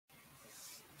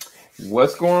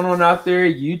What's going on out there,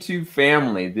 YouTube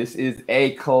family? This is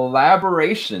a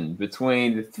collaboration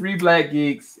between the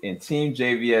 3BlackGeeks and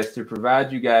TeamJVS to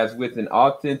provide you guys with an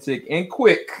authentic and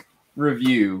quick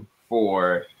review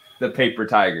for the Paper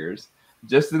Tigers.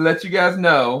 Just to let you guys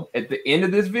know, at the end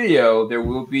of this video, there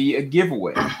will be a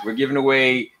giveaway. We're giving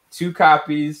away 2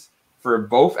 copies for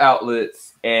both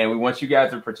outlets, and we want you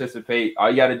guys to participate. All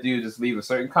you got to do is just leave a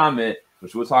certain comment,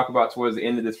 which we'll talk about towards the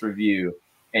end of this review,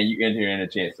 and you enter in a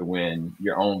chance to win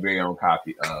your own very own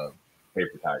copy of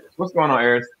Paper Tigers. What's going on,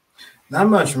 Eris? Not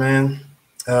much, man.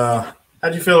 How'd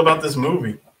you feel about this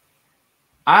movie?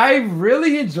 I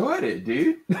really enjoyed it,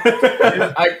 dude.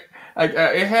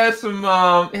 It had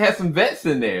some vets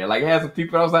in there. Like, it had some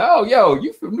people. I was like, oh, yo,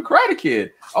 you from the Karate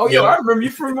Kid? Oh, yo, I remember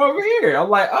you from over here. I'm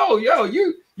like, oh, yo,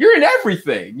 you're in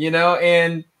everything, you know.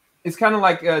 And it's kind of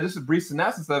like just a brief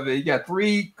synopsis of it. You got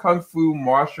 3 kung fu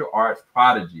martial arts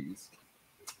prodigies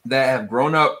that have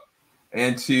grown up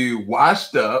into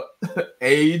washed up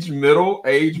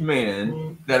middle-aged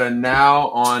men that are now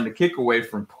on the kick away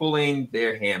from pulling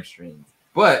their hamstrings.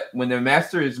 But when their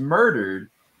master is murdered,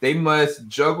 they must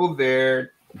juggle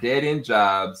their dead-end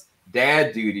jobs,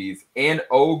 dad duties, and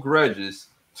old grudges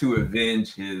to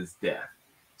avenge his death.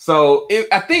 So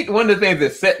I think one of the things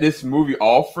that set this movie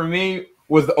off for me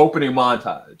was the opening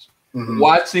montage.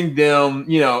 Watching them,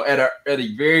 you know, at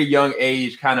a very young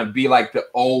age, kind of be like the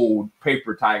old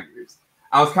Paper Tigers.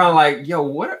 I was kind of like, yo,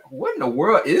 what in the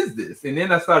world is this? And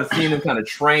then I started seeing them kind of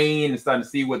train and starting to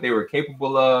see what they were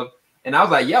capable of. And I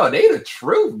was like, yo, they the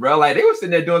truth, bro. Like, they were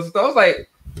sitting there doing some stuff. I was like,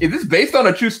 is this based on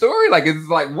a true story? Like, it's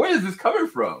like, where is this coming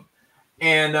from?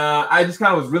 And I just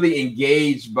kind of was really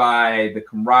engaged by the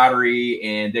camaraderie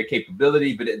and their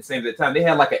capability, but at the same time, they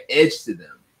had like an edge to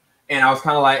them. And I was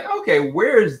kind of like, okay,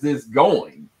 where is this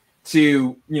going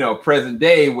to, you know, present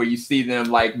day, where you see them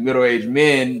like middle-aged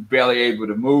men barely able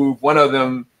to move. One of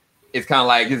them is kind of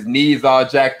like his knees all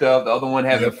jacked up. The other one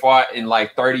hasn't fought in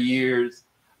like 30 years.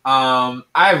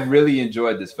 I really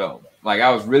enjoyed this film. Like,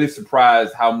 I was really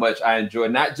surprised how much I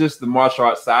enjoyed not just the martial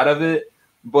arts side of it,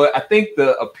 but I think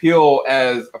the appeal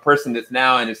as a person that's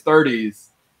now in his 30s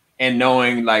and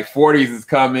knowing like 40s is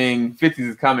coming, 50s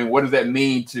is coming. What does that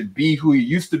mean to be who you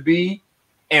used to be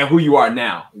and who you are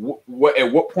now?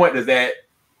 At what point does that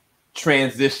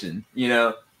transition, you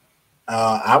know?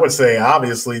 I would say,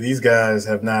 obviously, these guys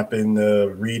have not been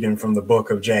reading from the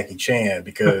book of Jackie Chan,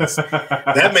 because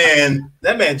that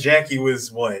man Jackie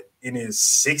was what, in his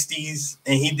 60s,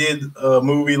 and he did a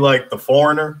movie like The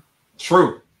Foreigner.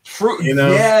 True. You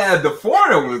know? Yeah, The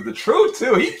Foreigner was the truth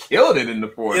too. He killed it in The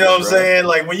Foreigner. You know what I'm saying?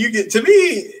 Like, when you get to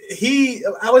me,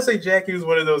 I would say Jackie was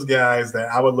one of those guys that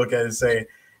I would look at and say,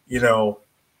 you know,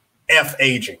 F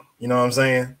aging. You know what I'm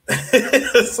saying?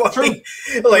 It's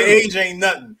like age ain't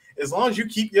nothing. As long as you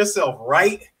keep yourself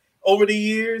right over the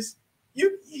years,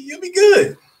 you'll be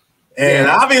good. And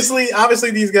obviously,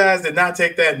 these guys did not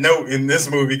take that note in this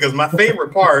movie, because my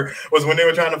favorite part was when they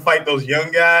were trying to fight those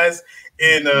young guys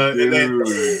when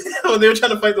they were trying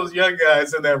to fight those young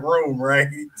guys in that room, right?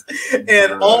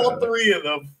 And all 3 of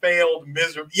them failed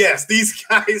miserably. Yes, these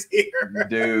guys here.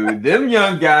 Dude, them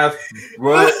young guys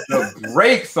put the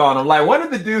brakes on them. Like, one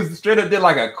of the dudes straight up did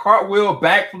like a cartwheel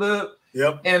backflip.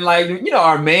 Yep. And like, you know,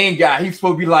 our main guy, he's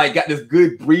supposed to be like, got this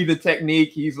good breathing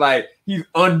technique. He's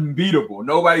unbeatable.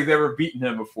 Nobody's ever beaten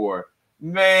him before.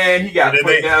 Man, he got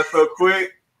put down so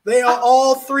quick.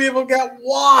 All 3 of them got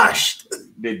washed.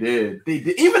 They did.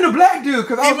 Even the black dude,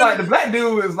 because I was like, the black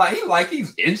dude is like,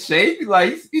 he's in shape.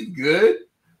 He's good.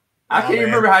 I can't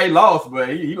remember how he lost, but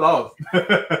he lost.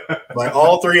 Like,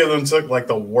 all 3 of them took like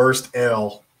the worst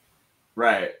L.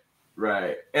 Right.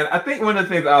 And I think one of the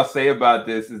things I'll say about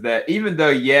this is that even though,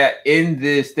 in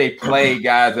this they play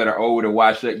guys that are old and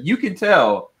washed up, you can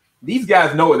tell these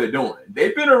guys know what they're doing.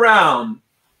 They've been around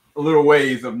a little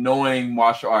ways of knowing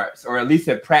martial arts, or at least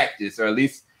have practiced, or at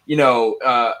least, you know,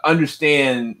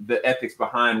 understand the ethics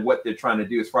behind what they're trying to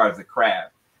do as far as the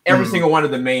craft. Every single one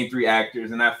of the main 3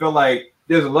 actors. And I feel like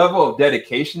there's a level of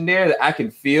dedication there that I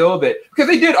can feel, that because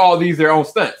they did all these their own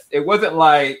stunts. It wasn't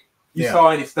like you saw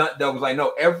any stunt doubles. Like,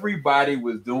 no, everybody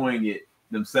was doing it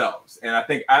themselves. And I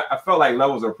think I felt like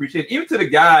levels of appreciation, even to the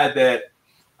guy that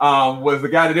was the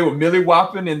guy that they were milly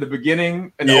whopping in the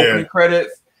beginning, in the opening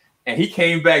credits. And he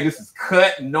came back, this is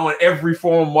cut, knowing every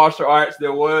form of martial arts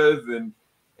there was. And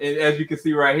as you can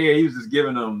see right here, he was just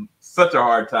giving them such a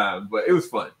hard time. But it was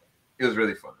fun. It was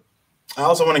really fun. I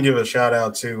also want to give a shout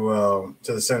out to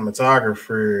the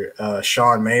cinematographer,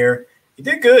 Sean Mayer. He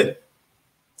did good.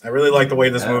 I really like the way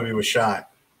this movie was shot.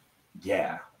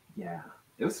 Yeah.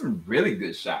 It was some really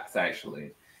good shots,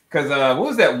 actually. Because what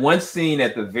was that one scene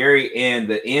at the very end,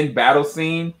 the end battle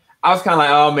scene? I was kind of like,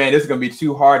 oh man, this is gonna be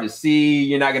too hard to see.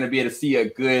 You're not gonna be able to see a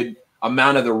good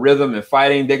amount of the rhythm and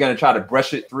fighting. They're gonna try to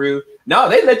brush it through. No,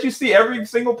 they let you see every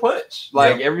single punch,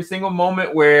 like every single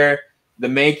moment where the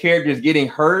main character is getting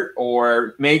hurt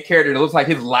or main character looks like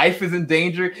his life is in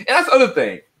danger. And that's the other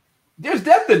thing. There's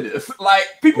depth in this. Like,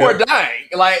 people are dying.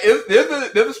 Like,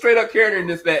 there's a straight up character in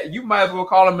this that you might as well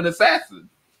call him an assassin,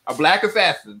 a black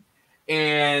assassin.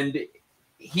 And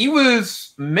he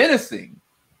was menacing.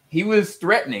 He was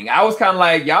threatening. I was kind of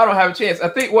like, y'all don't have a chance. I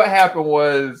think what happened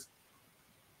was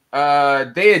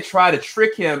they had tried to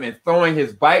trick him in throwing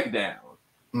his bike down.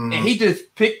 And he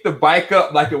just picked the bike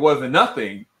up like it wasn't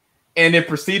nothing and then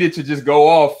proceeded to just go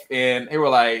off. And they were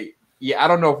like, yeah, I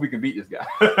don't know if we can beat this guy.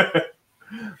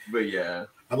 But yeah.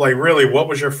 I'm like, really, what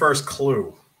was your first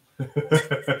clue?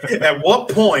 At what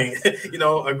point, you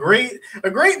know, a great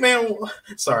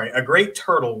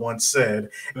turtle once said,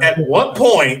 at what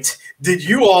point did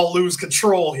you all lose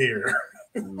control here?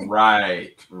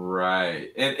 Right.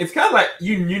 And it's kind of like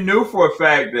you knew for a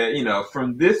fact that, you know,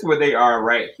 from this where they are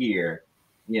right here,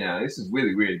 you know, this is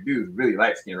really weird. Dude's really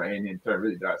light skin right here and then turn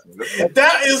really dark skin.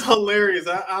 That is hilarious.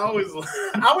 I always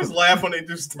laugh when they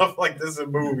do stuff like this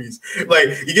in movies. Like,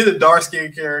 you get a dark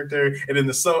skinned character, and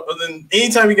then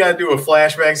anytime you gotta do a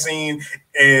flashback scene,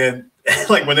 and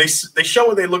like when they show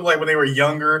what they look like when they were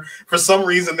younger, for some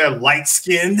reason they're light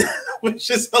skinned, which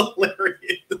is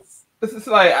hilarious. This is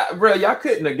like, bro, y'all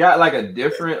couldn't have got like a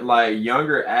different, like,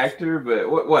 younger actor, but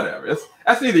whatever.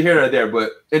 That's neither here nor there.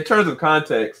 But in terms of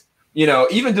context, you know,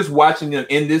 even just watching them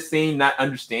in this scene, not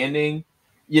understanding,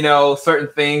 you know, certain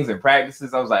things and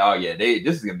practices, I was like, oh yeah,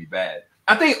 this is gonna be bad.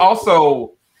 I think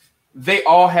also they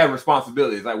all have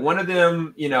responsibilities. Like, one of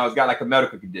them, you know, has got like a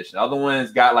medical condition. The other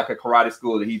one's got like a karate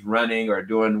school that he's running or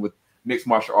doing with mixed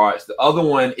martial arts. The other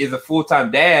one is a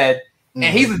full-time dad, and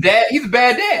he's a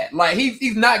bad dad. Like,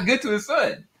 he's not good to his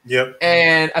son. Yep.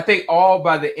 And I think all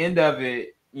by the end of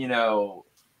it, you know,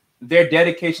 their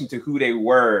dedication to who they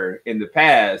were in the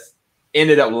past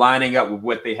ended up lining up with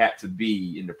what they had to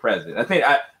be in the present. I think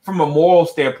from a moral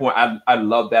standpoint, I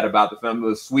love that about the film. It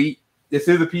was sweet. This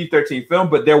is a PG-13 film,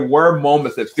 but there were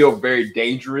moments that feel very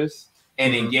dangerous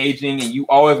and engaging, and you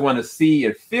always want to see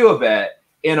and feel that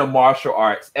in a martial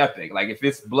arts epic. Like, if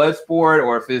it's Bloodsport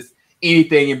or if it's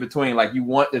anything in between, like, you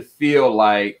want to feel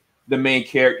like the main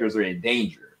characters are in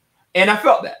danger. And I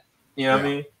felt that. You know what I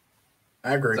mean?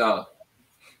 I agree. So,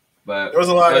 but there was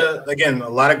a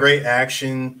lot of great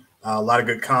action, a lot of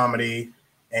good comedy,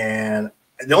 and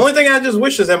the only thing I just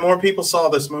wish is that more people saw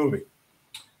this movie.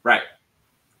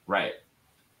 Right.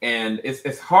 And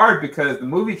it's hard because the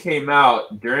movie came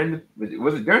out during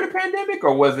was it during the pandemic,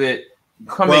 or was it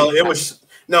coming? Well, it was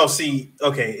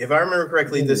okay. If I remember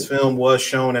correctly, this film was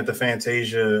shown at the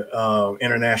Fantasia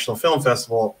International Film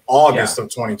Festival August of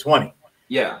 2020.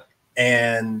 Yeah.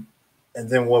 And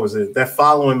then what was it? That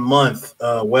following month,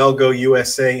 Well Go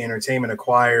USA Entertainment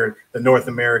acquired the North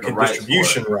American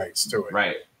distribution rights to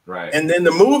it. Right. And then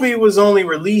the movie was only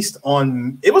released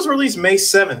May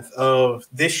 7th of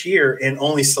this year in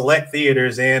only select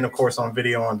theaters and, of course, on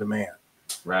video on demand.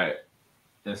 Right.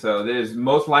 And so there's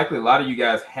most likely a lot of you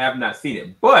guys have not seen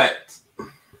it, but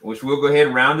which we'll go ahead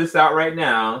and round this out right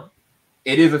now.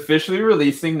 It is officially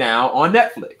releasing now on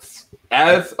Netflix.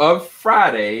 As of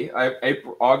Friday,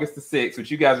 August the 6th, which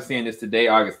you guys are seeing this today,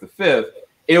 August the 5th,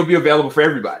 it'll be available for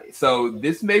everybody. So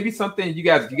this may be something if you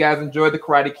guys enjoy The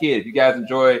Karate Kid, if you guys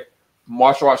enjoy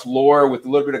martial arts lore with a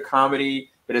little bit of comedy,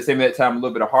 but at the same time, a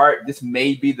little bit of heart, this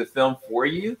may be the film for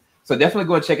you. So definitely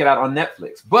go and check it out on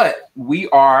Netflix. But we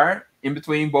are, in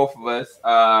between both of us,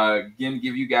 going to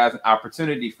give you guys an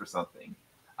opportunity for something.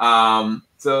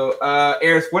 So,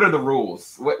 Eris, what are the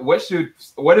rules? What is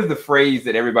the phrase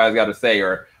that everybody's got to say,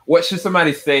 or what should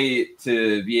somebody say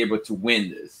to be able to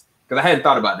win this? Because I hadn't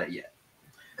thought about that yet.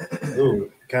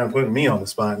 Ooh, kind of putting me on the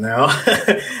spot now.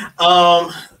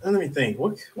 Let me think.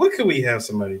 What could we have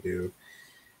somebody do?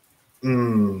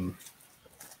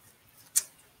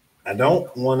 I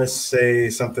don't want to say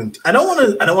something. I don't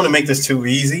want to make this too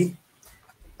easy.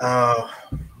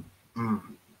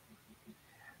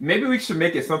 Maybe we should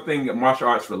make it something martial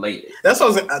arts related. That's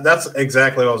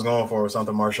exactly what I was going for,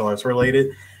 something martial arts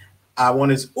related.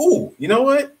 You know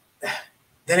what?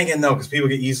 Then again, no, because people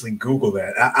can easily Google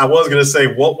that. I was going to say,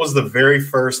 what was the very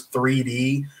first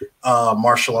 3D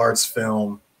martial arts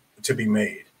film to be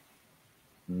made?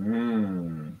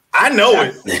 I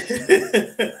know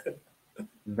it.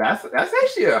 That's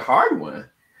actually a hard one.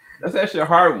 It's a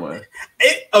hard one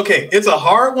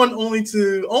only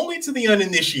to the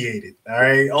uninitiated. All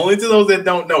right, only to those that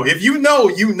don't know. If you know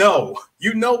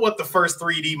what the first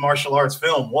 3D martial arts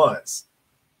film was.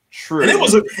 True. And it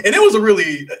was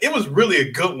really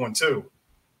a good one too.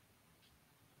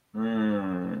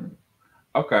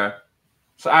 Okay.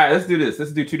 So all right, let's do this.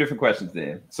 Let's do two different questions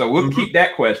then. So we'll keep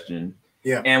that question.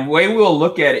 Yeah. And the way we'll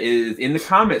look at it is in the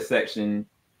comment section.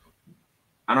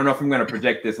 I don't know if I'm going to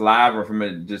project this live or if I'm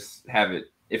going to just have it.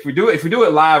 If we do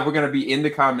it live, we're going to be in the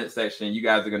comment section. You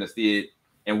guys are going to see it,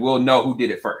 and we'll know who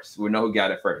did it first. We'll know who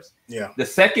got it first. Yeah. The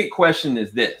second question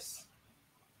is this.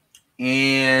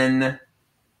 And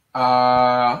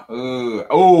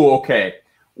okay.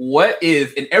 What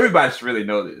is, and everybody should really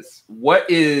know this, what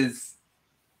is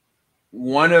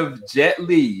one of Jet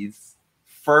Li's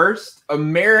first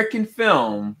American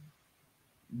film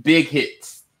big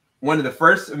hits? One of the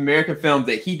first American films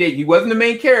that he did. He wasn't the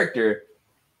main character,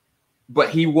 but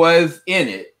he was in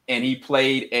it, and he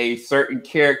played a certain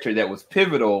character that was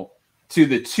pivotal to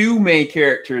the two main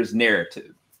characters'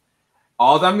 narrative.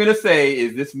 All I'm going to say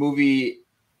is this movie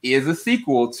is a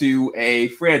sequel to a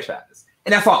franchise,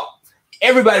 and that's all.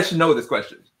 Everybody should know this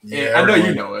question. Yeah, I know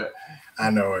you know it.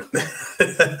 I know it.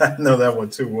 I know that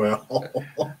one too well.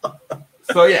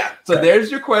 So yeah, so there's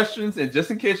your questions, and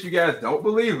just in case you guys don't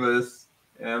believe us,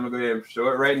 and I'm gonna go ahead and show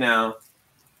it right now.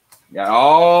 Got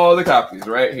all the copies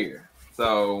right here.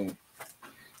 So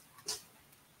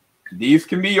these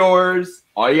can be yours.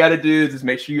 All you got to do is just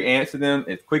make sure you answer them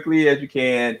as quickly as you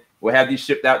can. We'll have these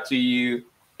shipped out to you,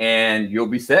 and you'll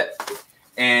be set.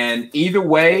 And either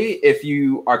way, if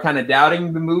you are kind of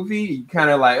doubting the movie, you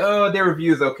kind of like, oh, their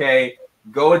review is okay,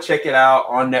 go and check it out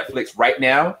on Netflix right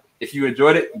now. If you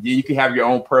enjoyed it, then you can have your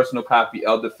own personal copy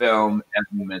of the film as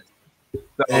a memento.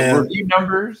 So review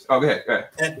numbers. Oh, go ahead.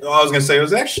 And I was gonna say it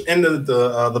was actually, and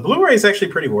the Blu-ray is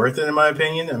actually pretty worth it in my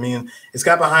opinion. I mean, it's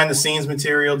got behind the scenes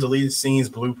material, deleted scenes,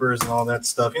 bloopers, and all that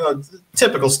stuff. You know,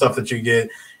 typical stuff that you get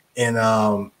in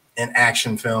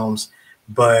action films.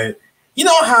 But you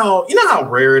know how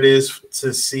rare it is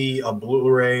to see a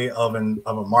Blu-ray of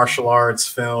a martial arts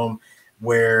film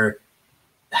where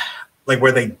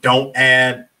they don't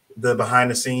add the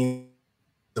behind the scenes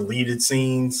deleted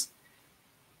scenes.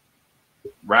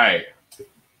 Right.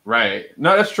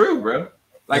 No, that's true, bro.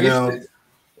 Like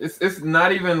it's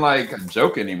not even like a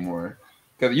joke anymore.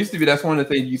 Because it used to be, that's one of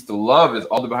the things you used to love is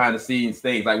all the behind the scenes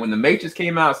things. Like when The Matrix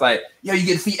came out, it's like, yo, you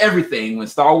get to see everything. When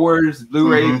Star Wars,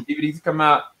 Blu-rays, DVDs come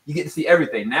out, you get to see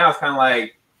everything. Now it's kind of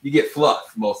like you get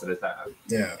fluff most of the time.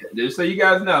 Yeah. Just so you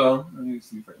guys know, let me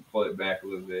see if I can pull it back a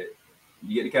little bit.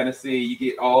 You get to kind of see, you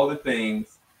get all the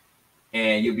things,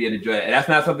 and you'll be able to enjoy it. And that's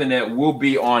not something that will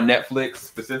be on Netflix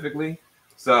specifically.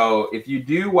 So if you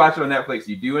do watch it on Netflix,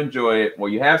 you do enjoy it, or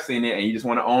you have seen it, and you just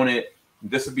want to own it,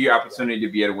 this will be your opportunity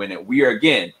to be able to win it. We are,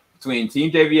 again, between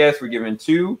TeamJVS, we're giving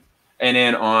 2, and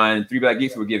then on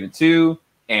 3BlackGeeks, we're giving 2,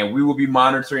 and we will be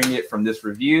monitoring it from this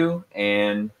review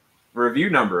and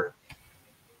review number.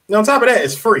 And on top of that,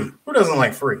 it's free. Who doesn't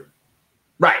like free?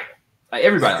 Right. Like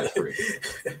everybody likes free.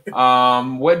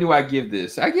 What do I give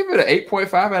this? I give it an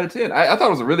 8.5 out of 10. I thought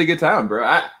it was a really good time, bro.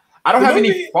 I don't have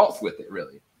any faults with it,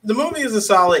 really. The movie is a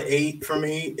solid 8 for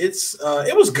me.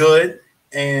 It was good,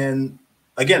 and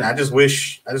again, I just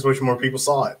wish more people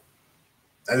saw it.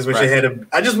 I just wish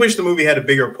I just wish the movie had a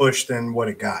bigger push than what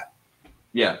it got.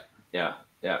 Yeah.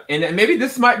 And maybe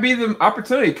this might be the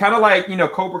opportunity, kind of like,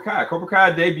 Cobra Kai. Cobra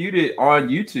Kai debuted it on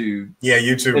YouTube. Yeah,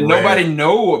 YouTube. And nobody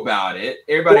know about it.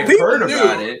 Everybody heard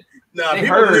about it. No, they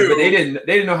heard, but they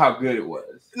didn't know how good it was.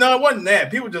 No, it wasn't that.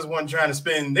 People just weren't trying to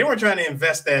spend. They weren't trying to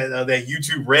invest that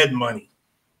YouTube Red money.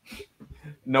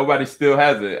 Nobody still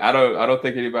has it. I don't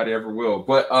think anybody ever will.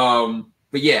 But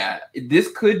yeah, this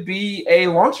could be a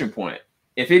launching point.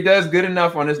 If it does good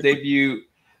enough on this debut,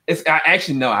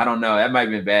 I don't know. That might have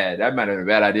been bad. That might have been a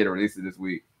bad idea to release it this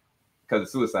week because of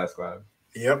Suicide Squad.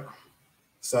 Yep.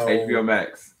 So HBO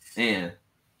Max. Man.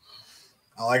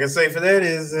 All I can say for that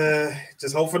is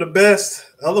just hope for the best.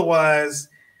 Otherwise,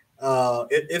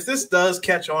 if this does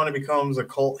catch on and becomes a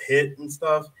cult hit and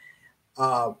stuff,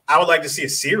 I would like to see a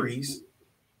series.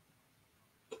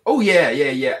 Oh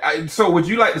yeah. So would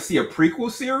you like to see a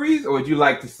prequel series, or would you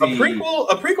like to see a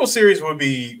prequel series?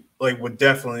 Would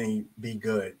definitely be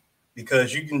good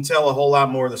because you can tell a whole lot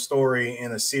more of the story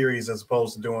in a series as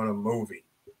opposed to doing a movie.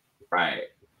 Right.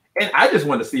 And I just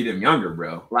want to see them younger,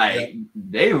 bro. Like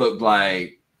they looked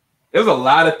like there was a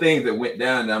lot of things that went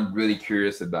down that I'm really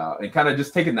curious about, and kind of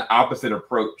just taking the opposite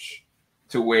approach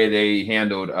to where they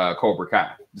handled Cobra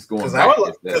Kai. Just going back.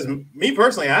 Because me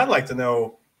personally, I'd like to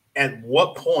know at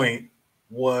what point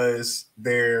was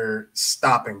their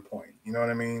stopping point. You know what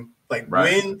I mean? Like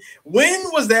when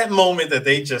was that moment that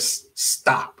they just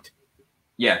stopped?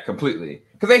 Yeah, completely.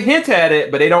 Because they hint at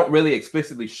it, but they don't really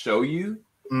explicitly show you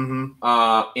in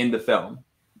the film.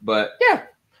 But yeah,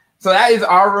 So that is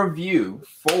our review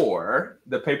for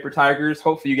the Paper Tigers.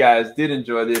 Hopefully you guys did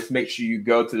enjoy this. Make sure you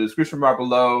go to the description bar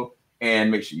below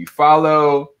and make sure you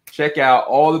follow, check out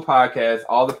all the podcasts,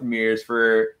 all the premieres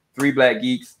for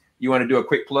 3BlackGeeks. You want to do a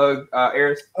quick plug,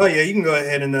 Eris? Oh, yeah, you can go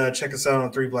ahead and check us out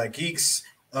on 3BlackGeeks.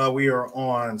 We are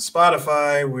on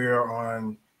Spotify. We are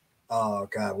on, oh,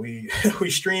 God, we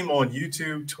stream on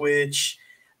YouTube, Twitch.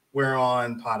 We're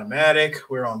on Podomatic.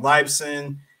 We're on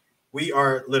Libsyn. We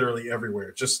are literally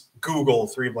everywhere. Just Google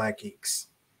 3BlackGeeks.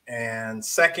 And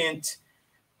second,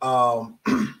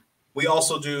 we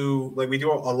also do, like, we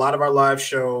do a lot of our live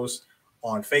shows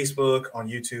on Facebook, on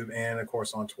YouTube, and, of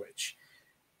course, on Twitch.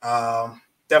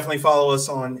 Definitely follow us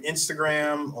on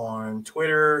Instagram, on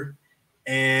Twitter.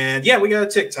 And, yeah, we got a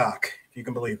TikTok, if you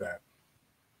can believe that.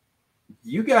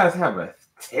 You guys have a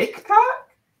TikTok?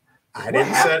 I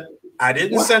didn't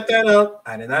set that up.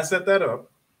 I did not set that up.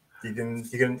 You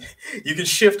can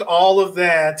shift all of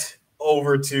that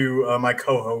over to my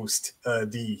co-host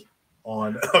D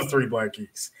on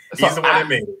 3BlackGeeks. He's the one that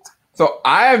made it. So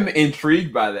I'm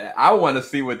intrigued by that. I want to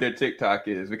see what their TikTok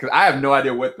is because I have no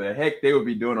idea what the heck they would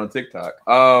be doing on TikTok.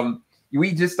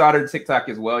 We just started TikTok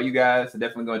as well, you guys. So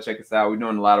definitely go and check us out. We're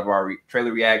doing a lot of our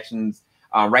trailer reactions.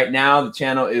 Right now, the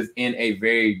channel is in a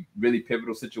really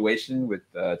pivotal situation with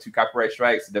 2 copyright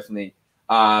strikes. So definitely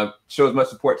show as much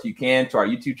support as you can to our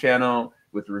YouTube channel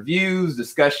with reviews,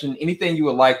 discussion, anything you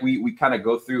would like. We kind of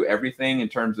go through everything in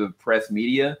terms of press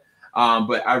media.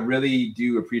 But I really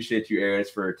do appreciate you, Eris,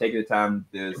 for taking the time.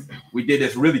 We did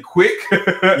this really quick.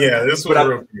 Yeah, this was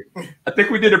real quick. I think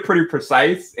we did it pretty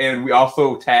precise, and we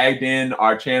also tagged in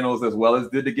our channels as well as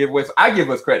did the giveaway. So I give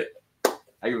us credit.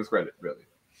 Really.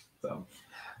 So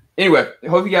anyway, I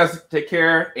hope you guys take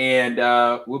care, and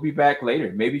we'll be back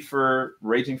later, maybe for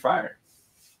Raging Fire.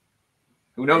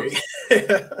 Who knows?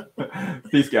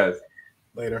 Peace, guys.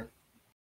 Later.